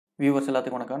Viewers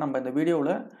எல்லாத்துக்கும் வணக்கம். நம்ம இந்த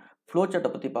வீடியோவில் ஃப்ளோ சார்ட்டை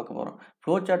பற்றி பார்க்க போகிறோம்.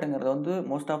 ஃப்ளோ சார்ட்டுங்கிறது வந்து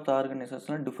மோஸ்ட் ஆஃப் த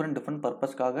ஆர்கனைசேஷனில் டிஃப்ரெண்ட்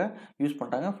பர்பஸ்க்காக யூஸ்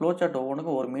பண்ணுறாங்க. ஃப்ளோ சார்ட்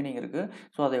ஒவ்வொன்றுக்கும் ஒரு மீனிங் இருக்குது.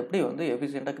 ஸோ அதை எப்படி வந்து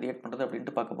எஃபிஷியண்ட்டாக கிரியேட் பண்ணுறது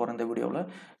அப்படின்ட்டு பார்க்க போகிறோம் இந்த வீடியோவில்.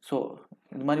 ஸோ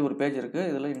இது மாதிரி ஒரு பேஜ் இருக்குது.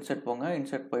 இதில் இன்சர்ட் போங்க.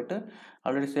 இன்சர்ட் போயிட்டு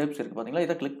ஆல்ரெடி ஷேப்ஸ் இருக்குது பார்த்தீங்களா,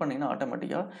 இதை கிளிக் பண்ணிங்கன்னா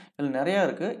ஆட்டோமேட்டிக்காக இதில் நிறையா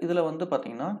இருக்குது. இதில் வந்து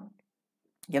பார்த்தீங்கன்னா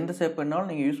எந்த ஷேப்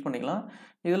வேணாலும் நீங்கள் யூஸ் பண்ணிக்கலாம்.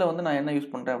 இதில் வந்து நான் என்ன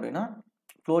யூஸ் பண்ணுறேன் அப்படின்னா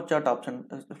flow chart option.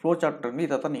 Flow chart இருந்து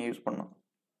இதை தான் நீங்கள் யூஸ் பண்ணணும்.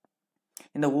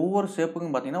 இந்த ஒவ்வொரு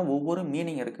ஷேப்புக்கும் பார்த்தீங்கன்னா ஒவ்வொரு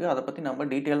மீனிங் இருக்குது. அதை பற்றி நம்ம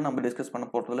டீட்டெயிலாக நம்ம டிஸ்கஸ் பண்ண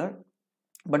போகிறதில்ல.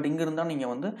 பட் இங்கே இருந்தால்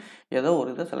நீங்கள் வந்து ஏதோ ஒரு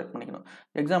இதை செலக்ட் பண்ணிக்கணும்.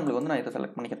 எக்ஸாம்பிளுக்கு வந்து நான் இதை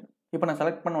செலக்ட் பண்ணிக்கிறேன். இப்போ நான்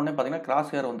செலக்ட் பண்ண உடனே பார்த்தீங்கன்னா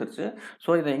கிராஸ் ஹேர் வந்துருச்சு.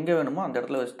 ஸோ இதை எங்கே வேணுமோ அந்த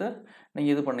இடத்துல வச்சுட்டு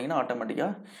நீங்கள் இது பண்ணிங்கன்னா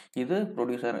ஆட்டோமேட்டிக்காக இது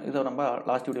ப்ரொடியூசர். இதை நம்ம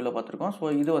லாஸ்ட் வீடியோவில் பார்த்துருக்கோம்.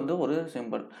 ஸோ இது வந்து ஒரு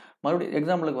சிம்பிள். மறுபடியும்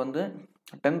எக்ஸாம்பிளுக்கு வந்து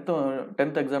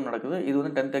டென்த் எக்ஸாம் நடக்குது. இது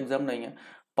வந்து 10th எக்ஸாம்னு வைங்க.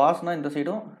 பாஸ்னால் இந்த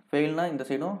சைடும், ஃபெயில்னா இந்த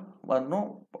சைடும் வரணும்.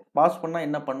 பாஸ் பண்ணால்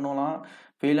என்ன பண்ணலாம்,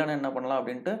 ஃபெயிலான என்ன பண்ணலாம்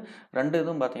அப்படின்ட்டு ரெண்டு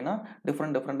இதுவும் பார்த்தீங்கன்னா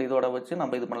டிஃப்ரெண்ட் இதோட வச்சு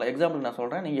நம்ம இது பண்ணலாம். எக்ஸாம்பிள் நான்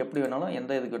சொல்கிறேன், நீங்கள் எப்படி வேணாலும்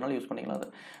எந்த இதுக்கு வேணாலும் யூஸ் பண்ணிக்கலாம் அது.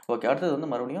 ஓகே, அடுத்தது வந்து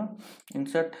மறுபடியும்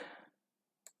இன்சர்ட்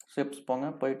ஷேப்ஸ் போங்க.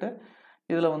 போயிட்டு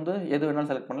இதில் வந்து எது வேணாலும்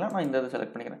செலக்ட் பண்ணலாம். நான் இந்த இது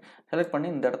செலக்ட் பண்ணிக்கிறேன். செலக்ட் பண்ணி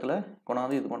இந்த இடத்துல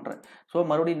கொண்டாந்து இது பண்ணுறேன். ஸோ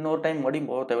மறுபடியும் இன்னொரு டைம் மறுபடியும்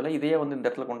போக தேவையில்லை. இதையே வந்து இந்த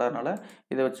இடத்துல கொண்டாடுறதுனால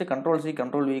இதை வச்சு Ctrl+C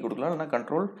Ctrl+V கொடுக்கலாம். இல்லைனா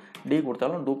Ctrl+D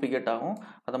கொடுத்தாலும் டூப்ளிகேட் ஆகும்.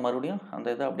 அதை மறுபடியும்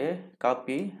அந்த இதை அப்படியே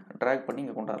காப்பி ட்ராக் பண்ணி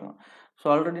இங்கே கொண்டாடலாம். ஸோ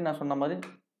ஆல்ரெடி நான் சொன்ன மாதிரி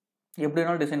எப்படி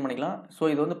வேணாலும் டிசைன் பண்ணிக்கலாம். ஸோ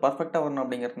இது வந்து பர்ஃபெக்டாக வரணும்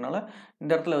அப்படிங்கிறதுனால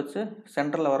இந்த இடத்துல வச்சு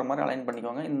சென்டரில் வர மாதிரி அலைன்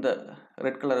பண்ணிக்கோங்க. இந்த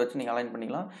ரெட் கலர் வச்சு நீங்கள் அலைன்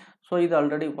பண்ணிக்கலாம். ஸோ இது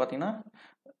ஆல்ரெடி பார்த்தீங்கன்னா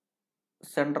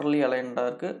சென்ட்ரலி அலைன்டாக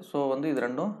இருக்குது. ஸோ வந்து இது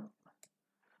ரெண்டும்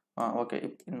ஓகே,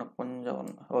 இன்னும் கொஞ்சம்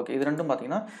ஓகே, இது ரெண்டும்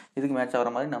பார்த்தீங்கன்னா இதுக்கு மேட்ச் ஆகிற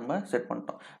மாதிரி நம்ம செட்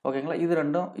பண்ணிட்டோம். ஓகேங்களா,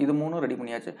 இது மூணும் ரெடி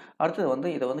பண்ணியாச்சு. அடுத்தது வந்து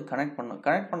இதை வந்து கனெக்ட் பண்ணணும்.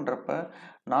 கனெக்ட் பண்ணுறப்ப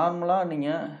நார்மலாக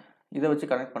நீங்கள் இதை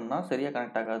வச்சு கனெக்ட் பண்ணால் சரியாக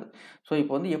கனெக்ட் ஆகாது. ஸோ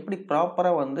இப்போ வந்து எப்படி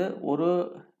ப்ராப்பராக வந்து ஒரு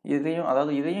இதையும்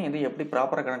எப்படி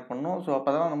ப்ராப்பராக கனெக்ட் பண்ணணும். ஸோ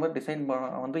அப்போ தான் நம்ம டிசைன்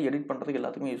வந்து எடிட் பண்ணுறதுக்கு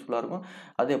எல்லாத்துக்கும் யூஸ்ஃபுல்லாக இருக்கும்.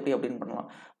 அது எப்படி அப்படின்னு பண்ணலாம்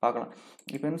பார்க்கலாம்.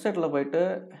 இப்போ இன்சர்ட்டில் போயிட்டு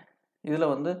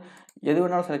இதில் வந்து எது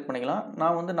வேணாலும் செலக்ட் பண்ணிக்கலாம்.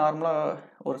 நான் வந்து நார்மலாக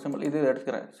ஒரு சிம்பிள் இது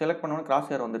எடுத்துக்கிறேன். செலக்ட் பண்ணோன்னே கிராஸ்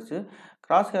ஹேர் வந்துருச்சு.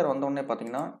 கிராஸ் ஹேர் வந்தோடனே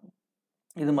பார்த்தீங்கன்னா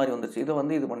இது மாதிரி வந்துருச்சு. இதை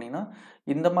வந்து இது பண்ணிங்கன்னா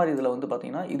இந்த மாதிரி இதில் வந்து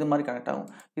பார்த்தீங்கன்னா இது மாதிரி கனெக்ட்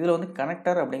ஆகும். இதில் வந்து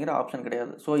கனெக்டர் அப்படிங்கிற ஆப்ஷன்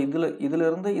கிடையாது. ஸோ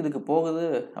இதிலிருந்து இதுக்கு போகுது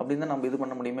அப்படின்னு தான் நம்ம இது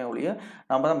பண்ண முடியுமே ஒழிய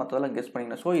நம்ம தான் மற்றதெல்லாம் கெஸ்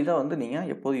பண்ணிக்கணும். ஸோ இதை வந்து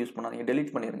நீங்கள் எப்போதும் யூஸ் பண்ணாதீங்க,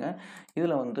 டெலீட் பண்ணிடுங்க.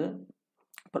 இதில் வந்து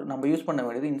நம்ம யூஸ் பண்ண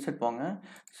வேண்டியது இன்சர்ட் போங்க.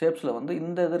 ஷேப்ஸில் வந்து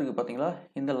இந்த இது இருக்குது பார்த்தீங்களா,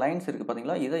 இந்த லைன்ஸ் இருக்குது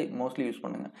பார்த்தீங்களா, இதை மோஸ்ட்லி யூஸ்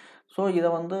பண்ணுங்கள். ஸோ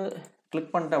இதை வந்து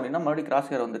கிளிக் பண்ணிட்டேன் அப்படின்னா மறுபடியும் கிராஸ்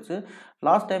ஹேர் வந்துச்சு.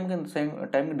 லாஸ்ட் டைமுக்கு இந்த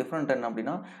டைமுக்கு டிஃப்ரெண்ட் என்ன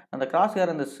அப்படின்னா அந்த கிராஸ்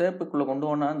ஹேர் இந்த ஷேப்புக்குள்ளே கொண்டு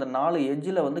போனால் அந்த 4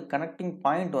 எட்ஜில் வந்து கனெக்டிங்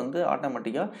பாயிண்ட் வந்து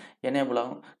ஆட்டோமேட்டிக்காக எனேபிள்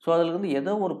ஆகும். ஸோ அதில் வந்து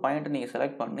ஏதோ ஒரு பாயிண்ட்டை நீங்கள்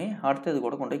செலக்ட் பண்ணி அடுத்த இது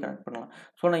கூட கொண்டு போய் கனெக்ட் பண்ணலாம்.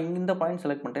 ஸோ நான் இந்த பாயிண்ட்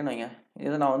செலக்ட் பண்ணிட்டேன்னு வைங்க.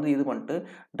 இதை நான் வந்து இது பண்ணிட்டு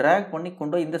ட்ராக் பண்ணி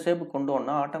கொண்டு போய் இந்த ஷேப்புக்கு கொண்டு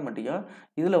வந்தால் ஆட்டோமேட்டிக்காக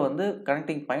இதில் வந்து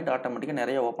கனெக்டிங் பாயிண்ட் ஆட்டோமேட்டிக்காக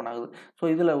நிறைய ஓப்பன் ஆகுது. ஸோ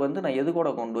இதில் வந்து நான் எது கூட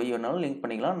கொண்டு போய் வேணாலும் லிங்க்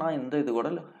பண்ணிக்கலாம். நான் இந்த இது கூட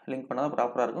லிங்க் பண்ணால் தான்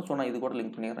ப்ராப்பராக இருக்கும். ஸோ நான் இது கூட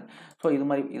லிங்க் பண்ணிடுறேன். ஸோ இது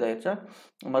மாதிரி இதாகிடுச்சா.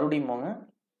 மறுபடியும் போங்க.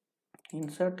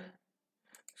 இன்சர்ட்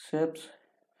ஷேப்ஸ்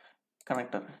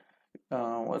கனெக்டர்,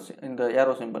 இந்த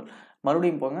ஏரோ சிம்பிள்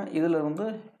மறுபடியும் போங்க. இதில் வந்து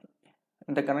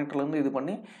இந்த கனெக்டர்லேருந்து இது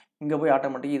பண்ணி இங்கே போய்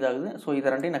ஆட்டோமேட்டிக் இதாகுது. ஸோ இதை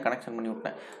ரெண்டையும் நான் கனெக்ஷன் பண்ணி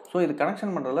விட்டேன். ஸோ இது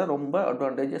கனெக்ஷன் பண்ணுறதுல ரொம்ப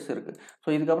அட்வான்டேஜஸ் இருக்குது. ஸோ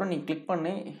இதுக்கப்புறம் நீங்கள் கிளிக்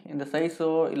பண்ணி இந்த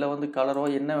சைஸோ இல்லை வந்து கலரோ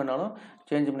என்ன வேணாலும்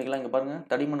சேஞ்ச் பண்ணிக்கலாம். இங்கே பாருங்கள்,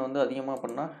 தடிமன் வந்து அதிகமாக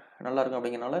பண்ணால் நல்லாயிருக்கும்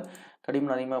அப்படிங்கிறனால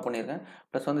தடிமன் அதிகமாக பண்ணியிருக்கேன்.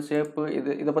 ப்ளஸ் வந்து ஷேப்பு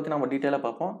இதை பற்றி நம்ம டீட்டெயிலாக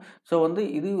பார்ப்போம். ஸோ வந்து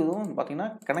இதுவும் பார்த்திங்கன்னா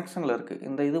கனெக்ஷனில் இருக்குது.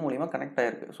 இந்த இது மூலிமா கனெக்ட்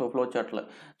ஆகிருக்கு. ஸோ ஃப்ளோ சார்ட்டில்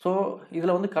ஸோ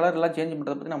இதில் வந்து கலர் எல்லாம் சேஞ்ச்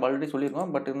பண்ணுறதை பற்றி நம்ம ஆல்ரெடி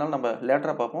சொல்லியிருக்கோம். பட் இருந்தாலும் நம்ம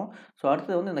லேட்டராக பார்ப்போம். ஸோ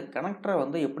அடுத்தது வந்து இந்த கனெக்டரை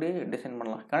வந்து எப்படி டிசைன்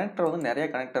பண்ணலாம். கனெக்டர் வந்து நிறைய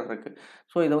கனெக்டர் இருக்குது.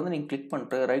 ஸோ இதை வந்து நீங்கள் கிளிக்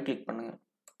பண்ணிட்டு ரைட் கிளிக் பண்ணுங்கள்.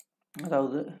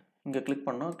 அதாவது இங்கே கிளிக்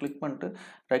பண்ணணும். கிளிக் பண்ணிட்டு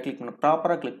ரைட் கிளிக் பண்ணணும்.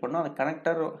 ப்ராப்பராக கிளிக் பண்ணணும். அந்த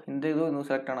கனெக்டர் இந்த இதுவும்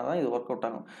செலக்ட் ஆனால் தான் இது ஒர்க் அவுட்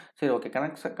ஆகும். சரி, ஓகே.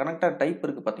 கனெக்டர் டைப்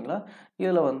இருக்குது பார்த்தீங்களா,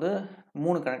 இதில் வந்து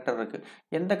 3 கனெக்டர் இருக்குது.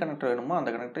 எந்த கனெக்டர் வேணுமோ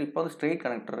அந்த கனெக்டர். இப்போ வந்து ஸ்ட்ரெயிட்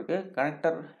கனெக்டர் இருக்குது.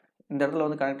 கனெக்டர் இந்த இடத்துல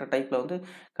வந்து கனெக்டர் டைப்பில் வந்து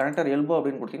கனெக்டர் எல்போ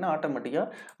அப்படின்னு கொடுத்தீங்கன்னா ஆட்டோமேட்டிக்காக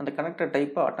அந்த கனெக்டர்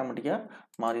டைப்பை ஆட்டோமேட்டிக்காக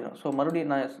மாறிடும். ஸோ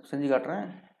மறுபடியும் நான் செஞ்சு காட்டுறேன்.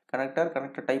 கனெக்டர்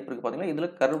டைப் இருக்குது பார்த்தீங்களா, இதில்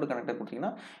கர்வ்டு கனெக்டர்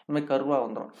கொடுத்தீங்கன்னா இந்த மாதிரி கர்வாக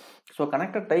வந்துடும். ஸோ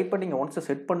கனெக்டர் டைப்பை நீங்கள் ஒன்ஸ்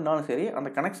செட் பண்ணாலும் சரி அந்த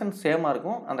கனெக்ஷன் சேமாக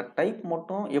இருக்கும். அந்த டைப்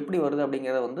மட்டும் எப்படி வருது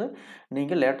அப்படிங்கிறத வந்து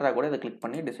நீங்கள் லேட்டராக கூட இதை கிளிக்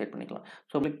பண்ணி டிசைட் பண்ணிக்கலாம்.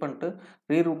 ஸோ கிளிக் பண்ணிட்டு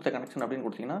ரீரூட் த கனெக்ஷன் அப்படின்னு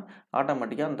கொடுத்தீங்கன்னா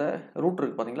ஆட்டோமேட்டிக்காக அந்த ரூட்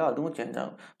இருக்குது பார்த்தீங்களா, அதுவும் சேஞ்ச்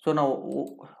ஆகும். ஸோ நான்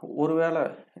ஒருவேளை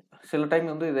சில டைம்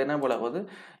வந்து இது என்ன போல் ஆகுது,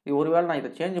 ஒருவேளை நான்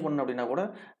இதை சேஞ்ச் பண்ணேன் அப்படின்னா கூட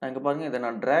நான் இங்கே பாருங்கள், இதை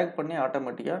நான் ட்ராக் பண்ணி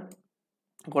ஆட்டோமேட்டிக்காக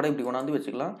கூட இப்படி கொண்டாந்து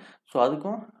வச்சுக்கலாம். ஸோ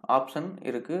அதுக்கும் ஆப்ஷன்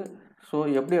இருக்குது. ஸோ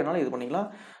எப்படி வேணாலும் இது பண்ணிக்கலாம்.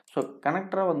 ஸோ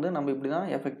கனெக்டரை வந்து நம்ம இப்படி தான்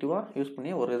எஃபெக்டிவாக யூஸ்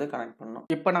பண்ணி ஒரு இதை கனெக்ட் பண்ணணும்.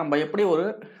 இப்போ நம்ம எப்படி ஒரு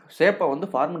ஷேப்பை வந்து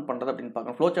ஃபார்மேட் பண்ணுறது அப்படின்னு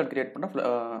பார்க்கணும். ஃப்ளோ சார்ட் கிரியேட் பண்ண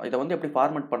இதை வந்து எப்படி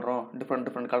ஃபார்மேட் பண்ணுறோம்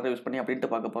டிஃப்ரெண்ட் கலர் யூஸ் பண்ணி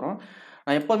அப்படின்ட்டு பார்க்க போகிறோம்.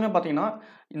 நான் எப்போதுமே பார்த்தீங்கன்னா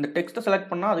இந்த டெக்ஸ்ட்டை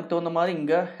செலக்ட் பண்ணால் அதுக்கு தகுந்த மாதிரி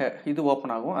இங்கே இது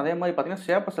ஓப்பன் ஆகும். அதே மாதிரி பார்த்தீங்கன்னா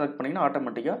ஷேப்பை செலக்ட் பண்ணிங்கன்னா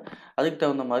ஆட்டோமேட்டிக்காக அதுக்கு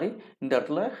தகுந்த மாதிரி இந்த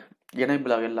இடத்துல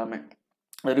எனேபிள் ஆகும். எல்லாமே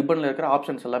ரிப்பனில் இருக்கிற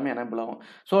ஆப்ஷன்ஸ் எல்லாமே எனேபிள் ஆகும்.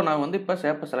 ஸோ நான் வந்து இப்போ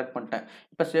ஷேப்பை செலக்ட் பண்ணிட்டேன்.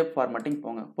 இப்போ ஷேப் ஃபார்மேட்டிங்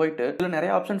போயிட்டு இதில்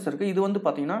நிறைய ஆப்ஷன்ஸ் இருக்குது. இது வந்து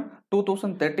பார்த்தீங்கன்னா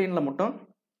 2013 மட்டும்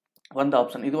வந்த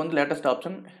ஆப்ஷன். இது வந்து லேட்டஸ்ட்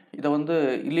ஆப்ஷன். இதை வந்து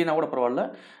இல்லைனா கூட பரவாயில்ல,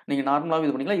 நீங்கள் நார்மலாகவே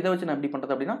இது பண்ணிக்கலாம். இதை வச்சு நான் எப்படி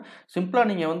பண்ணுறது அப்படின்னா, சிம்பிளாக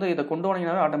நீங்கள் வந்து இதை கொண்டு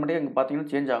வந்தீங்கன்னாவே ஆட்டோமேட்டிக்காக இங்கே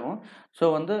பார்த்தீங்கன்னா சேஞ்ச் ஆகும். ஸோ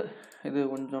வந்து இது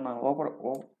கொஞ்சம் நான்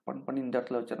ஓப்பன் பண்ணி இந்த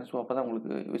இடத்துல வச்சுறேன். ஸோ அப்போ தான்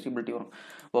உங்களுக்கு விசிபிலிட்டி வரும்.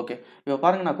 ஓகே, இப்போ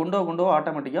பாருங்கள், நான் கொண்டு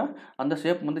ஆட்டோமேட்டிக்காக அந்த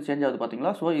ஷேப் வந்து சேஞ்ச் ஆகுது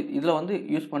பார்த்தீங்களா. ஸோ இதில் வந்து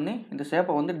யூஸ் பண்ணி இந்த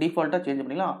ஷேப்பை வந்து டிஃபால்ட்டாக சேஞ்ச்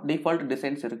பண்ணிக்கலாம். டிஃபால்ட்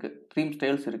டிசைன்ஸ் இருக்குது, த்ரீம்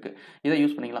ஸ்டைல்ஸ் இருக்குது, இதை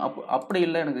யூஸ் பண்ணிக்கலாம். அப்படி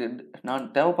இல்லை, எனக்கு நான்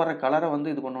தேவைப்படுற கலரை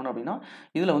வந்து இது பண்ணணும் அப்படின்னா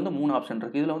இதில் வந்து 3 ஆப்ஷன்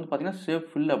இருக்குது. இதில் வந்து பார்த்தீங்கன்னா ஷேப்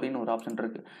ஃபில் அப்படின்னு ஒரு ஆப்ஷன்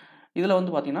இருக்குது. இதில்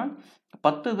வந்து பார்த்தீங்கன்னா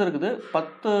 10 இது இருக்குது,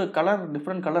 10 கலர்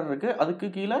டிஃப்ரெண்ட் கலர் இருக்குது. அதுக்கு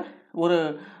கீழே ஒரு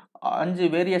 5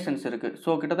 வேரியேஷன்ஸ் இருக்குது. ஸோ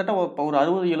கிட்டத்தட்ட ஒரு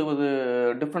 60-70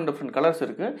 டிஃப்ரெண்ட் கலர்ஸ்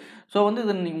இருக்குது. ஸோ வந்து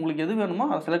இது உங்களுக்கு எது வேணுமோ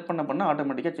அதை செலக்ட் பண்ண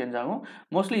ஆட்டோமேட்டிக்காக சேஞ்ச் ஆகும்.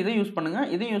 மோஸ்ட்லி இதை யூஸ் பண்ணுங்கள்.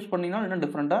 இதையும் யூஸ் பண்ணிங்கன்னா இன்னும்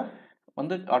டிஃப்ரெண்ட்டாக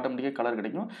வந்து ஆட்டோமேட்டிக்காக கலர்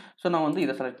கிடைக்கும். ஸோ நான் வந்து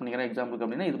இதை செலக்ட் பண்ணிக்கிறேன் எக்ஸாம்பிளுக்கு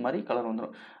அப்படின்னா இது மாதிரி கலர்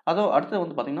வந்துடும். அடுத்தது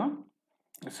வந்து பார்த்திங்கன்னா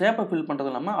ஷேப்பை ஃபில் பண்ணுறது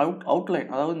இல்லாமல் அவுட்லைன்,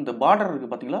 அதாவது இந்த பார்டர்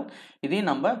இருக்குது பார்த்தீங்களா, இதையும்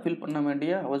நம்ம ஃபில் பண்ண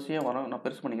வேண்டிய அவசியம் வரும். நான்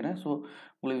பெருசு பண்ணிக்கிறேன். ஸோ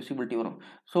உங்களுக்கு விசிபிலிட்டி வரும்.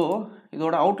 ஸோ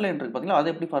இதோட அவுட்லைன் இருக்குது பார்த்தீங்களா,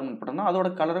 அதை எப்படி ஃபார்மேட் பண்ணணும்னா அதோட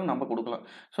கலரும் நம்ம கொடுக்கலாம்.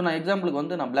 ஸோ நான் எக்ஸாம்பிளுக்கு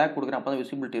வந்து நான் பிளாக் கொடுக்குறேன். அப்போ தான்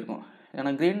விசிபிலிட்டி இருக்கும்.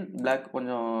 ஏன்னா க்ரீன் பிளாக்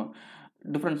கொஞ்சம்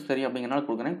டிஃப்ரென்ஸ் தெரியும் அப்படிங்கிறனால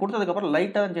கொடுக்குறேன். கொடுத்ததுக்கப்புறம்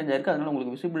லைட்டாக தான் சேஞ்ச் ஆயிருக்கு. அதனால்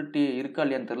உங்களுக்கு விசிபிலிட்டி இருக்கா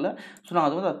இல்லையான்னு தெரியல. ஸோ நான்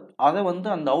அதை வந்து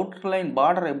அந்த அவுட்லைன்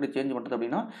பார்டரை எப்படி சேஞ்ச் பண்ணுறது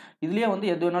அப்படின்னா, இதுலேயே வந்து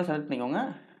எது வேணாலும் செலக்ட் பண்ணிக்கோங்க.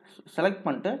 செலக்ட்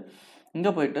பண்ணிட்டு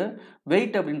இங்கே போய்ட்டு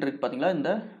வெயிட் அப்படின்றது பார்த்தீங்களா, இந்த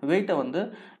வெயிட்டை வந்து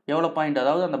எவ்வளோ பாயிண்ட்,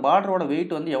 அதாவது அந்த பார்டரோட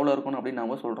வெயிட் வந்து எவ்வளோ இருக்கணும் அப்படின்னு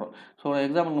நம்ம சொல்கிறோம். ஸோ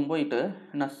எக்ஸாம்பிள் போயிட்டு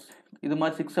நான் இது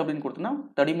மாதிரி 6 அப்படின்னு கொடுத்தோன்னா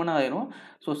தடிமனாக ஆயிரும்.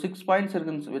 ஸோ 6 பாயிண்ட்ஸ்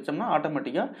இருக்குன்னு வச்சோம்னா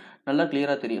ஆட்டோமேட்டிக்காக நல்லா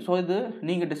கிளியராக தெரியும். ஸோ இது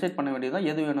நீங்கள் டிசைட் பண்ண வேண்டியது தான்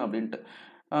எது வேணும் அப்படின்ட்டு.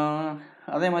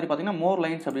 அதே மாதிரி பார்த்தீங்கன்னா மோர்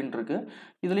லைன்ஸ் அப்படின்ட்டு இருக்குது.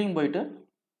 இதுலேயும் போயிட்டு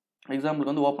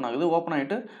எக்ஸாம்பிளுக்கு வந்து ஓப்பன் ஆகுது. ஓப்பன்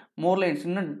ஆகிட்டு மோர் லைன்ஸ்,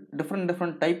 இன்னும்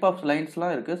டிஃப்ரெண்ட் டைப் ஆஃப்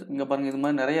லைன்ஸ்லாம் இருக்குது. இங்கே பாருங்கள், இது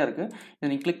மாதிரி நிறையா இருக்குது. இதை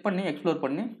நீங்கள் கிளிக் பண்ணி எக்ஸ்ப்ளோர்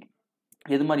பண்ணி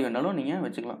எது மாதிரி வேணாலும் நீங்கள்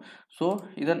வச்சுக்கலாம். ஸோ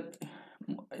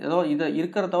ஏதோ இதை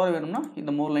இருக்கிற தவிர வேணும்னா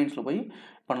இந்த மோர் லைன்ஸில் போய்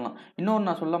பண்ணலாம். இன்னொன்று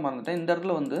நான் சொல்ல மறந்துட்டேன். இந்த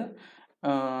இடத்துல வந்து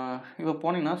இப்போ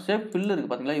போனீங்கன்னா ஷேப் ஃபில் இருக்குது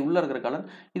பார்த்தீங்களா, உள்ளே இருக்கிற கலர்.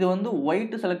 இது வந்து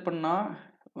ஒயிட்டு செலக்ட் பண்ணால்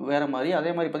வேறு மாதிரி.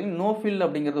 அதே மாதிரி பார்த்தீங்கன்னா நோ ஃபில்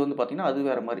அப்படிங்கிறது வந்து பார்த்தீங்கன்னா அது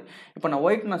வேறு மாதிரி. இப்போ நான்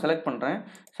ஒயிட் நான் செலக்ட் பண்ணுறேன்.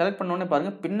 செலக்ட் பண்ணோடனே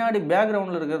பாருங்கள், பின்னாடி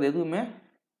பேக்ரவுண்டில் இருக்கிறது எதுவுமே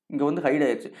இங்கே வந்து ஹைட்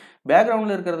ஆயிடுச்சு.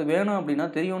 பேக்ரவுண்டில் இருக்கிறது வேணும் அப்படின்னா,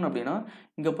 தெரியணும் அப்படின்னா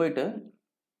இங்கே போயிட்டு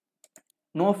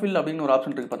நோ ஃபில் அப்படின்னு ஒரு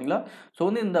ஆப்ஷன் இருக்குது பார்த்தீங்களா. ஸோ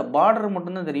வந்து இந்த பார்டர்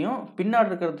மட்டும்தான் தெரியும், பின்னாடி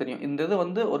இருக்கிறது தெரியும். இந்த இது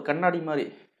வந்து ஒரு கண்ணாடி மாதிரி,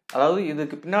 அதாவது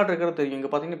இதுக்கு பின்னாடி இருக்கிறது தெரியும்.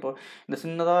 இங்கே பார்த்தீங்கன்னா இப்போ இந்த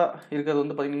சின்னதாக இருக்கிறது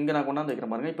வந்து பார்த்தீங்கன்னா இங்கே நான் கொண்டாந்து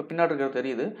வைக்கிறேன் பாருங்கள். இப்போ பின்னாடி இருக்கிறது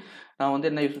தெரியுது. நான் வந்து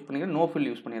என்ன யூஸ் பண்ணிக்கிறேன், நோ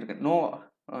ஃபில் யூஸ் பண்ணியிருக்கேன்.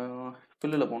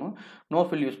 ஃபில்லில் போகணும், நோ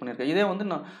ஃபில் யூஸ் பண்ணியிருக்கேன். இதே வந்து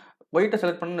நான் ஒயிட்டை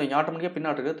செலக்ட் பண்ணி ஆட்டோமேட்டிக்காக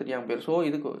பின்னாடி இருக்கிறது தெரியாமல் போயிடும். ஸோ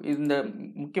இந்த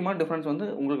முக்கியமான டிஃப்ரென்ஸ் வந்து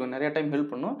உங்களுக்கு நிறைய டைம்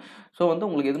ஹெல்ப் பண்ணும். ஸோ வந்து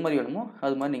உங்களுக்கு எது மாதிரி வேணுமோ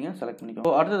அது மாதிரி நீங்கள் செலக்ட் பண்ணிக்கோ.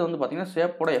 ஸோ அடுத்தது வந்து பார்த்தீங்கன்னா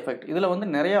ஷேப்போட எஃபெக்ட். இதில் வந்து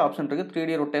நிறைய ஆப்ஷன் இருக்குது.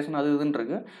 3D ரொட்டேஷன் அது இதுன்னு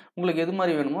இருக்குது. உங்களுக்கு எது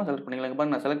மாதிரி வேணுமோ செலக்ட் பண்ணிக்கலாம்.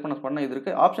 பாருங்க, நான் செலக்ட் பண்ண இது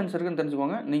இருக்குது. ஆப்ஷன்ஸ் இருக்குன்னு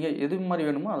தெரிஞ்சுக்கோங்க. நீங்கள் எது மாதிரி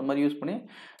வேணுமோ அது மாதிரி யூஸ் பண்ணி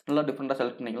நல்லா டிஃப்ரெண்ட்டாக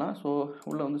செலக்ட் பண்ணிக்கலாம். ஸோ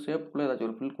உள்ளே வந்து ஷேப்புக்குள்ளே ஏதாச்சும்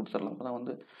ஒரு ஃபில் கொடுத்துடலாம். அப்போ தான்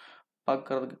வந்து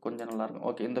பார்க்குறதுக்கு கொஞ்சம் நல்லாயிருக்கும்.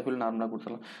 ஓகே, இந்த ஃபில் நார்மலாக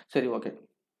கொடுத்துடலாம். சரி, ஓகே,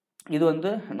 இது வந்து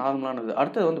நார்மலானது.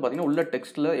 அடுத்தது வந்து பார்த்தீங்கன்னா உள்ள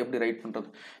டெக்ஸ்ட்டில் எப்படி ரைட் பண்ணுறது.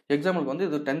 எக்ஸாம்பிளுக்கு வந்து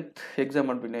இது 10th எக்ஸாம்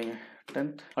அப்படிங்க,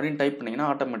 10th அப்படின்னு டைப் பண்ணிங்கன்னா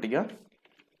ஆட்டோமேட்டிக்காக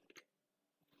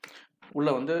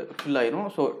உள்ளே வந்து ஃபில் ஆயிரும்.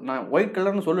 ஸோ நான் ஒயிட்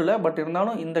கலர்னு சொல்லலை, பட்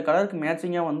இருந்தாலும் இந்த கலருக்கு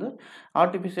மேட்சிங்காக வந்து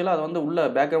ஆர்டிஃபிஷியலாக அதை வந்து உள்ள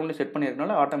பேக்ரவுண்ட்லேயே செட்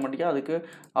பண்ணியிருக்கனால ஆட்டோமேட்டிக்காக அதுக்கு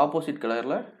ஆப்போசிட்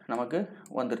கலரில் நமக்கு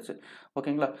வந்துருச்சு.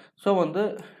 ஓகேங்களா. ஸோ வந்து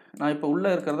நான் இப்போ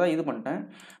உள்ளே இருக்கிறதா இது பண்ணிட்டேன்.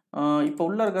 இப்போ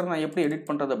உள்ளே இருக்கிறத நான் எப்படி எடிட்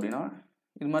பண்ணுறது அப்படின்னா,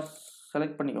 இது மாதிரி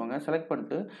செலக்ட் பண்ணிக்கோங்க. செலக்ட்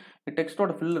பண்ணிட்டு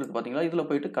டெக்ஸ்ட்டோட ஃபில் இருக்குது பார்த்தீங்களா, இதில்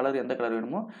போயிட்டு கலர் எந்த கலர்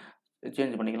வேணுமோ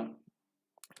சேஞ்ச் பண்ணிக்கலாம்.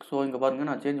 ஸோ இங்கே பாருங்கள்,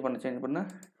 நான் சேஞ்ச் பண்ண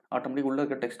ஆட்டோமேட்டிக் உள்ளே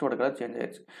இருக்க டெக்ஸ்ட்டோட கலர் சேஞ்ச்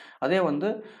ஆயிடுச்சு. அதே வந்து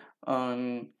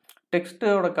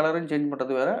டெக்ஸ்ட்டோட கலரும் சேஞ்ச்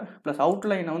பண்ணுறது வேறு, ப்ளஸ்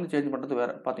அவுட்லைனை வந்து சேஞ்ச் பண்ணுறது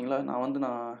வேறு. பார்த்தீங்களா, நான்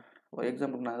ஒரு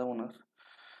எக்ஸாம்பிளுக்கு நான் ஏதோ ஒன்று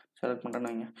செலக்ட்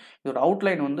பண்ணுறேன்னு வைங்க. இதோட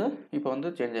அவுட்லைன் வந்து இப்போ வந்து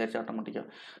சேஞ்ச் ஆயிடுச்சு ஆட்டோமேட்டிக்காக.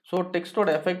 ஸோ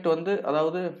டெக்ஸ்ட்டோட எஃபெக்ட் வந்து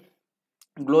அதாவது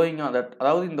க்ளோயிங்காக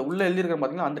அதாவது இந்த உள்ளே எழுதியிருக்கிற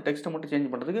பார்த்தீங்கன்னா அந்த டெக்ஸ்ட்டை மட்டும்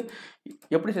சேஞ்ச் பண்ணுறதுக்கு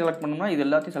எப்படி செலக்ட் பண்ணணும்னா இது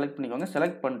எல்லாத்தையும் செலக்ட் பண்ணிக்கோங்க.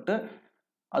 செலக்ட் பண்ணிட்டு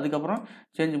அதுக்கப்புறம்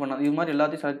சேஞ்ச் பண்ண இது மாதிரி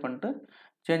எல்லாத்தையும் செலக்ட் பண்ணிட்டு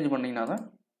சேஞ்ச் பண்ணிங்கன்னா தான்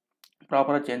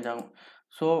ப்ராப்பராக சேஞ்ச் ஆகும்.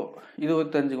 ஸோ இது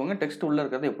தெரிஞ்சுக்கோங்க டெக்ஸ்ட் உள்ளே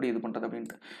இருக்கிறது எப்படி இது பண்ணுறது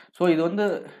அப்படின்ட்டு. ஸோ இது வந்து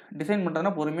டிசைன்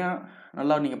பண்ணுறதுனா பொறுமையாக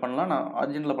நல்லா நீங்கள் பண்ணலாம். நான்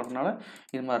அர்ஜென்ட்டில் பண்ணுறதுனால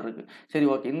இது மாதிரி இருக்குது. சரி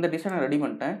ஓகே, இந்த டிசைனை ரெடி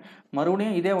பண்ணிட்டேன்.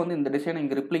 மறுபடியும் இதே வந்து இந்த டிசைனை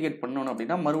இங்கே ரிப்ளிகேட் பண்ணணும்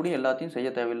அப்படின்னா மறுபடியும் எல்லாத்தையும்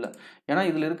செய்ய தேவையில்லை. ஏன்னா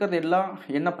இதில் இருக்கிறது எல்லாம்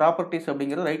என்ன ப்ராப்பர்ட்டிஸ்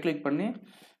அப்படிங்கிறத ரைட் கிளிக் பண்ணி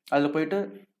அதில் போய்ட்டு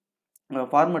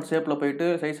ஃபார்மேட் ஷேப்பில் போய்ட்டு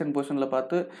சைஸ் அண்ட் பொசிஷனில்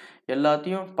பார்த்து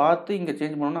எல்லாத்தையும் பார்த்து இங்கே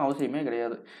சேஞ்ச் பண்ணணும்னு அவசியமே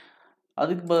கிடையாது.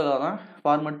 அதுக்கு பதிலாக தான்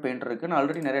ஃபார்மேட் பெயிண்டர் இருக்குது. நான்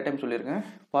ஆல்ரெடி நிறைய டைம் சொல்லியிருக்கேன்.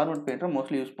 ஃபார்மேட் பெயிண்டரை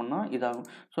மோஸ்ட்லி யூஸ் பண்ணால் இதாகும்.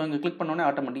 ஸோ இங்கே கிளிக் பண்ணோடனே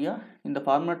ஆட்டோமேட்டிக்காக இந்த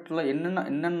ஃபார்மேட்டில்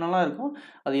என்னென்னலாம் இருக்கோ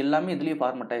அது எல்லாமே இதுலேயே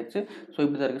ஃபார்மேட் ஆகிடுச்சு. ஸோ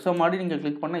இப்படி தான் இருக்குது. ஸோ மறுபடியும் நீங்கள்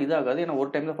கிளிக் பண்ணால் இதாகாது, ஏன்னா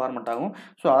ஒரு டைம் தான் ஃபார்மேட் ஆகும்.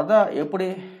 ஸோ அதை எப்படி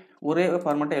ஒரே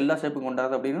ஃபார்மேட்டை எல்லா ஷேப்புக்கும்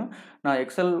கொண்டாது அப்படின்னு நான்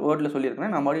எக்ஸல் வேர்டில்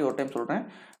சொல்லியிருக்கேன். நான் மறுபடியும் ஒரு டைம் சொல்கிறேன்.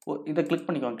 இதை கிளிக்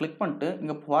பண்ணிக்கோங்க. கிளிக் பண்ணிட்டு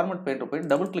இங்கே ஃபார்மேட் பெயிண்டர்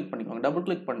போய்ட்டு டபுள் கிளிக் பண்ணிக்கோங்க. டபுள்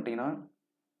கிளிக் பண்ணிட்டீங்கன்னா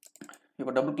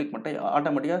இப்போ டபுள் கிளிக் பண்ணிட்டேன்,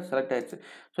 ஆட்டோமேட்டிக்காக செலக்ட் ஆகிடுச்சு.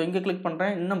 ஸோ இங்கே கிளிக்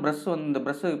பண்ணுறேன். இன்னும் ப்ரெஷ் வந்து இந்த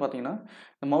ப்ரெஷ் பார்த்தீங்கன்னா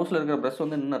இந்த மவுஸில் இருக்கிற ப்ரெஷ்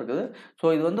வந்து இன்னும் இருக்குது. ஸோ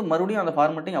இது வந்து மறுபடியும் அந்த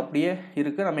ஃபார்மேட்டிங் அப்படியே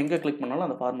இருக்குது. நம்ம எங்கே கிளிக் பண்ணாலும்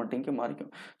அந்த ஃபார்மேட்டிங்க்கு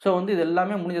மாறிக்கும். ஸோ வந்து இது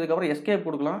எல்லாமே முடிஞ்சதுக்கப்புறம் எஸ்கேப்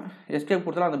கொடுக்கலாம். எஸ்கேப்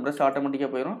கொடுத்தாலும் அந்த ப்ரெஷ்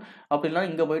ஆட்டோமேட்டிக்காக போயிடும். அப்படி இல்லைனா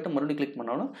இங்கே போய்ட்டு மறுபடியும் கிளிக்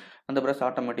பண்ணாலும் அந்த ப்ரெஷ்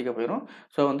ஆட்டோமேட்டிக்காக போயிடும்.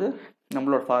 ஸோ வந்து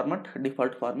நம்மளோட ஃபார்மேட்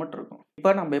டிஃபால்ட் ஃபார்மேட் இருக்கும். இப்போ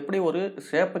நம்ம எப்படி ஒரு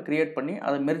ஷேப்பை கிரியேட் பண்ணி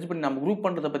அதை மெர்ஜ் பண்ணி நம்ம குரூப்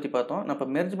பண்ணுறதை பற்றி பார்த்தோம். நம்ம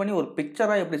மெர்ஜ் பண்ணி ஒரு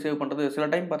பிக்சராக எப்படி சேவ் பண்ணுறது. சில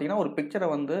டைம் பார்த்தீங்கன்னா ஒரு பிக்சரை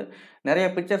வந்து நிறைய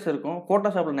பிக்சர்ஸ் இருக்கும்.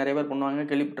 ஃபோட்டோஷாப்பில் நிறைய பேர் பண்ணுவாங்க,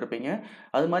 கேள்விப்பட்டிருப்பீங்க.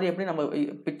 அது மாதிரி எப்படி நம்ம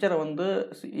பிக்சரை வந்து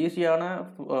ஈஸியான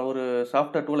ஒரு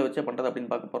சாஃப்ட்வேர் டூலை வச்சே பண்ணுறது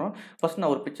அப்படின்னு பார்க்க போகிறோம். ஃபஸ்ட்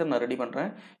நான் ஒரு பிக்சர் ரெடி பண்ணுறேன்.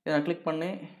 இதை நான் கிளிக் பண்ணி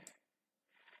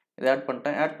இதை ஆட்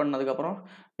பண்ணிட்டேன். ஆட் பண்ணதுக்கப்புறம்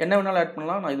என்ன வேணாலும் ஆட்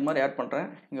பண்ணலாம். நான் இது மாதிரி ஆட் பண்ணுறேன்.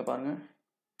 இங்கே பாருங்கள்.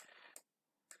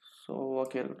 ஸோ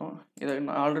ஓகே இருக்கட்டும். இதை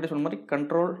நான் ஆல்ரெடி சொன்ன மாதிரி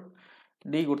கண்ட்ரோல்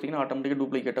டி கொடுத்தீங்கன்னா ஆட்டோமேட்டிக்காக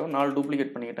டூப்ளிகேட் ஆகும். 4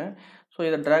 டூப்ளிகேட் பண்ணிக்கிட்டேன். ஸோ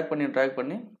இதை ட்ராக்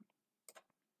பண்ணி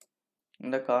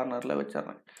இந்த கார்னரில்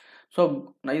வச்சிட்றேன். ஸோ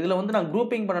நான் இதில் வந்து நான்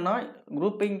குரூப்பிங் பண்ணனா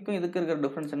குரூப்பிங்க்கும் இதுக்கு இருக்கிற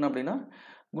டிஃப்ரென்ஸ் என்ன அப்படின்னா,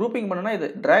 குரூப்பிங் பண்ணனா இதை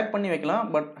ட்ராக் பண்ணி வைக்கலாம்.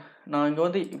 பட் நான் இங்கே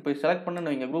வந்து இப்போ செலக்ட்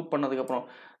பண்ணேன்னு வைங்க குரூப் பண்ணதுக்கப்புறம்.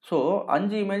 ஸோ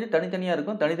 5 இமேஜ் தனித்தனியாக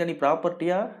இருக்கும். தனித்தனி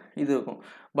ப்ராப்பர்ட்டியாக இது இருக்கும்.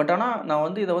 பட் ஆனால் நான்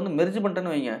வந்து இதை வந்து மெர்ஜ்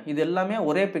பண்ணிட்டேன்னு வைங்க, இது எல்லாமே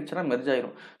ஒரே பிக்சராக மெர்ஜ்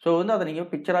ஆயிரும். ஸோ வந்து அதை நீங்கள்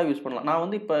பிக்சராக யூஸ் பண்ணலாம். நான்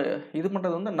வந்து இப்போ இது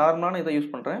பண்ணுறது வந்து நார்மலான இதை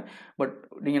யூஸ் பண்ணுறேன். பட்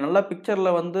நீங்கள் நல்லா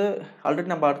பிக்சரில் வந்து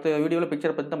ஆல்ரெடி நம்ம அடுத்த வீடியோவில்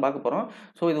பிக்சரை பற்றி தான் பார்க்க போகிறோம்.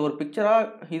 ஸோ இது ஒரு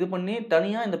பிக்சராக இது பண்ணி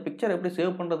தனியாக இந்த பிக்சர் எப்படி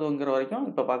சேவ் பண்ணுறதுங்கிற வரைக்கும்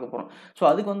இப்போ பார்க்க போகிறோம். ஸோ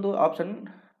அதுக்கு வந்து ஆப்ஷன்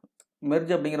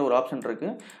மெர்ஜ் அப்படிங்கிற ஒரு ஆப்ஷன்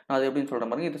இருக்குது. நான் அது எப்படின்னு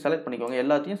சொல்கிறேன் பாருங்கள். இதை செலக்ட் பண்ணிக்கோங்க.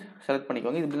 எல்லாத்தையும் செலக்ட்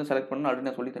பண்ணிக்கோங்க. இது இப்படி தான் செலக்ட் பண்ணணும் ஆல்ரெடி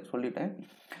நான் சொல்லிட்டேன்.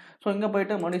 ஸோ இங்கே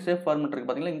போய்ட்டு மறுபடியும் சேஃப் ஃபார்மேட் இருக்குது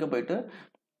பார்த்தீங்களா. இங்கே போய்ட்டு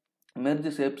மெர்ஜ்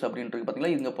ஷேப்ஸ் அப்படின்ட்டு இருக்குது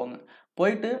பார்த்தீங்களா. இங்கே போங்க.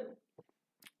 போயிட்டு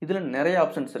இதில் நிறைய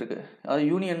ஆப்ஷன்ஸ் இருக்குது. அது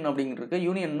யூனியன் அப்படிங்கிட்டு இருக்குது.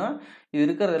 யூனியன்னா இது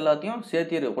இருக்கிறது எல்லாத்தையும்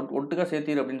சேர்த்திரு, ஒட்டுக்காக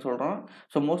சேர்த்திரு அப்படின்னு சொல்கிறோம்.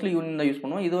 ஸோ மோஸ்ட்லி யூனியன் தான் யூஸ்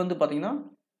பண்ணுவோம். இது வந்து பார்த்தீங்கன்னா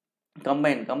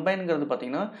கம்பைன்ங்கிறது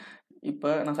பார்த்தீங்கன்னா இப்போ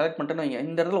நான் செலக்ட் பண்ணிட்டேன்னு வைங்க.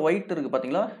 இந்த இடத்துல ஒயிட் இருக்குது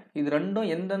பார்த்தீங்களா. இது ரெண்டும்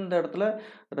எந்தெந்த இடத்துல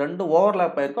ரெண்டும்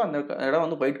ஓவர்லேப் ஆயிருக்கோ அந்த இடம்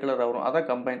வந்து ஒயிட் கலர் வரும். அதான்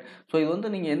கம்பைன். ஸோ இது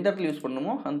வந்து நீங்கள் எந்த இடத்துல யூஸ்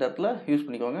பண்ணணுமோ அந்த இடத்துல யூஸ்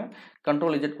பண்ணிக்கோங்க.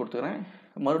 கண்ட்ரோல் இஜெட் கொடுத்துக்கிறேன்.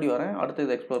 மறுபடியும் வரேன் அடுத்து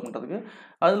இதை எக்ஸ்ப்ளோர் பண்ணுறதுக்கு.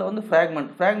 அதில் வந்து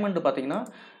ஃப்ராக்மெண்ட் பார்த்தீங்கன்னா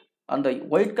அந்த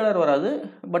ஒயிட் கலர் வராது.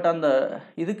 பட் அந்த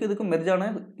இதுக்கும் மெர்ஜான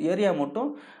ஏரியா மட்டும்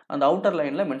அந்த அவுட்டர்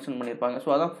லைனில் மென்ஷன் பண்ணியிருப்பாங்க.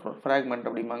 ஸோ அதான் ஃப்ராக்மெண்ட்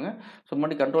அப்படிம்பாங்க. ஸோ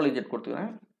மறுபடியும் கண்ட்ரோல் இஜெட்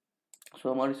கொடுத்துக்கிறேன். ஸோ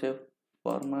மறுபடியும் சேவ்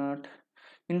ஃபார்மேட்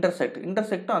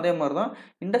இன்டர்செக்ட்டும் அதே மாதிரி தான்.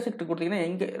 இன்டர்செக்ட் கொடுத்தீங்கன்னா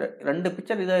எங்கே 2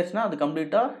 பிக்சர் இதாகிடுச்சுன்னா அது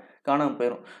கம்ப்ளீட்டாக காணாமல்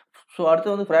போயிடும். ஸோ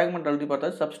அடுத்து வந்து ஃப்ராக்மெண்ட் அப்படி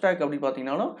பார்த்தா சப்ஸ்ட்ராக்ட் அப்படி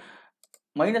பார்த்தீங்கன்னாலும்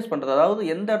மைனஸ் பண்ணுறது. அதாவது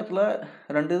எந்த இடத்துல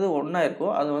 2 இது ஒன்றா இருக்கோ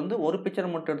அதை வந்து ஒரு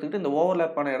பிக்சர் மட்டும் எடுத்துக்கிட்டு இந்த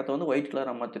ஓவர்லேப் ஆன இடத்த வந்து ஒயிட்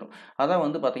கலராக மாற்றிடும். அதான்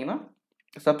வந்து பார்த்தீங்கன்னா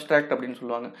சப்ஸ்ட்ராக்ட் அப்படின்னு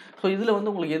சொல்லுவாங்க. ஸோ இதில் வந்து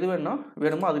உங்களுக்கு எது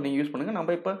வேணுமோ அது நீங்கள் யூஸ் பண்ணுங்கள்.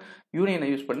 நம்ம இப்போ யூனியனை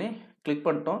யூஸ் பண்ணி கிளிக்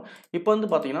பண்ணிட்டோம். இப்போ வந்து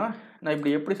பார்த்தீங்கன்னா நான்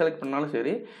இப்படி எப்படி செலக்ட் பண்ணாலும்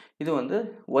சரி இது வந்து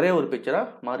ஒரே ஒரு பிக்சராக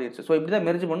மாறிடுச்சு. ஸோ இப்படி தான்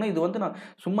மெர்ஜ் பண்ணணும். இது வந்து நான்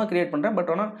சும்மா கிரியேட் பண்ணுறேன்.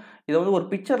 பட் ஆனால் இதை வந்து ஒரு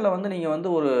பிக்சரில் வந்து நீங்கள் வந்து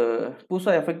ஒரு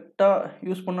புதுசாக எஃபெக்டாக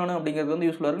யூஸ் பண்ணணும் அப்படிங்கிறது வந்து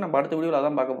யூஸ்ஃபுல்லாக இருக்குது. நம்ம அடுத்த வீடியோவில்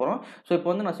அதான் பார்க்க போகிறோம். ஸோ இப்போ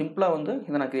வந்து நான் சிம்பிளாக வந்து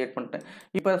இதை நான் கிரியேட் பண்ணிட்டேன்.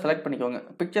 இப்போ செலக்ட் பண்ணிக்கோங்க.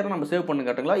 பிக்சரை நம்ம சேவ் பண்ணி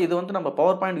காட்டுங்களா. இது வந்து நம்ம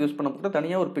பவர் பாயிண்ட் யூஸ் பண்ண போட்டு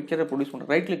தனியாக ஒரு பிக்சரை ப்ரொடியூஸ்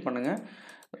பண்ணுறோம். ரைட் கிளிக் பண்ணுங்கள்.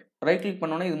 ரைட் கிளிக்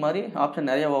பண்ணோன்னே இது மாதிரி ஆப்ஷன்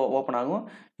நிறைய ஓப்பன் ஆகும்.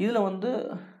 இதில் வந்து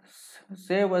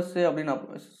சேவ் அஸ் அப்படின்னு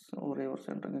ஒரே ஒரு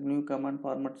சென்டருங்க. New command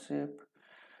format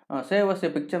save as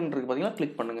பிக்சர்னு இருக்குது பார்த்தீங்களா.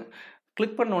 கிளிக் பண்ணுங்கள்.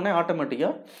 கிளிக் பண்ணோடனே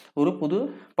ஆட்டோமேட்டிக்காக ஒரு புது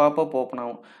பாப்அப் ஓப்பன்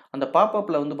ஆகும். அந்த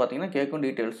பாப்அப்பில் வந்து பார்த்தீங்கன்னா கேட்கும்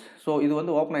டீட்டெயில்ஸ். ஸோ இது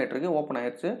வந்து ஓப்பன்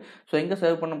ஆகிடுச்சு. ஸோ எங்கே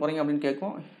சேவ் பண்ண போகிறீங்க அப்படின்னு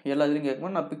கேட்கும். எல்லா இதுலையும்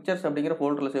கேட்கும். நான் பிக்சர்ஸ் அப்படிங்கிற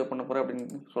ஃபோல்டரில் சேவ் பண்ண போகிறேன்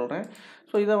அப்படின்னு சொல்கிறேன்.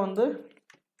 ஸோ இதை வந்து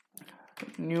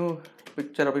நியூ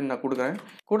பிக்சர் அப்படின்னு நான்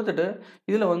கொடுத்துட்டு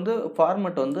இதில் வந்து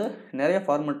ஃபார்மேட் வந்து நிறைய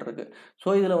ஃபார்மேட் இருக்குது. ஸோ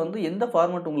இதில் வந்து எந்த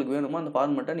ஃபார்மேட் உங்களுக்கு வேணுமோ அந்த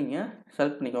ஃபார்மேட்டை நீங்கள்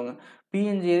செலக்ட் பண்ணிக்கோங்க.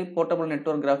 PNG portable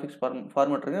network graphics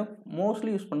format இருக்குது.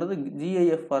 மோஸ்ட்லி யூஸ் பண்ணுறது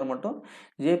GIF ஃபார்மேட்டும்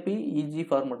JPEG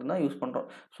ஃபார்மேட்டும் தான் யூஸ் பண்ணுறோம்.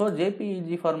 ஸோ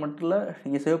JPEG ஃபார்மேட்டில்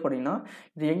நீங்கள் சேவ் பண்ணிங்கன்னா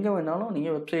இது எங்கே வேணாலும்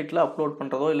நீங்கள் வெப்சைட்டில் அப்லோட்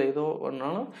பண்ணுறதோ இல்லை ஏதோ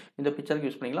வேணாலும் இந்த பிக்சருக்கு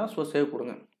யூஸ் பண்ணிக்கலாம். ஸோ சேவ்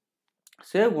கொடுங்க.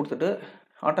 சேவ் கொடுத்துட்டு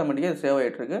ஆட்டோமேட்டிக்காக இது சேவ்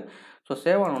ஆகிட்டுருக்கு. ஸோ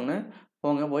சேவ் ஆனோடனே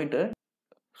போயிட்டு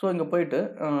ஸோ இங்கே போயிட்டு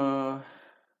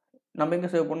நம்ம எங்கே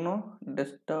சேவ் பண்ணோம்,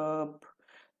 desktop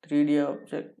 3D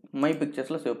object my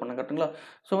பிக்சர்ஸில் save பண்ணேன் கரெக்டுங்களா.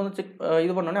 ஸோ வந்து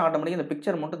இது பண்ணோடனே ஆட்டோமேட்டிக்காக இந்த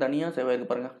பிக்சர் மட்டும் தனியாக சேவ்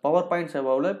ஆகிருக்கு பாருங்கள். பவர் பாயிண்ட் சேவ்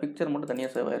ஆகல, பிக்சர் மட்டும்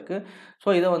தனியாக சேவ் ஆகிருக்கு.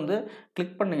 ஸோ இதை வந்து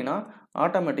கிளிக் பண்ணிங்கன்னா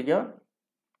ஆட்டோமேட்டிக்காக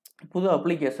புது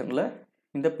அப்ளிகேஷனில்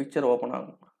இந்த பிக்சர் ஓப்பன்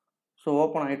ஆகும். ஸோ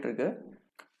ஓப்பன் ஆகிட்டுருக்கு.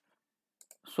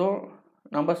 ஸோ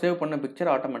நம்ம சேவ் பண்ண பிக்சர்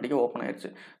ஆட்டோமேட்டிக்காக ஓப்பன் ஆயிடுச்சு.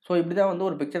 ஸோ இப்படி தான் வந்து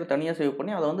ஒரு பிக்சர் தனியாக சேவ்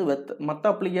பண்ணி அதை வந்து மற்ற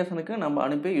அப்ளிகேஷனுக்கு நம்ம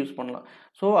அனுப்பி யூஸ் பண்ணலாம்.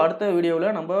 ஸோ அடுத்த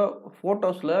வீடியோவில் நம்ம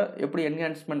ஃபோட்டோஸில் எப்படி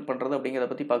என்ஹான்ஸ்மெண்ட் பண்ணுறது அப்படிங்கிறத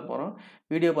பற்றி பார்க்க போகிறோம்.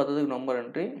 வீடியோ பார்த்ததுக்கு ரொம்ப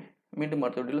நன்றி. மீண்டும்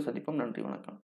அடுத்த வீடியோவில் சந்திப்போம். நன்றி, வணக்கம்.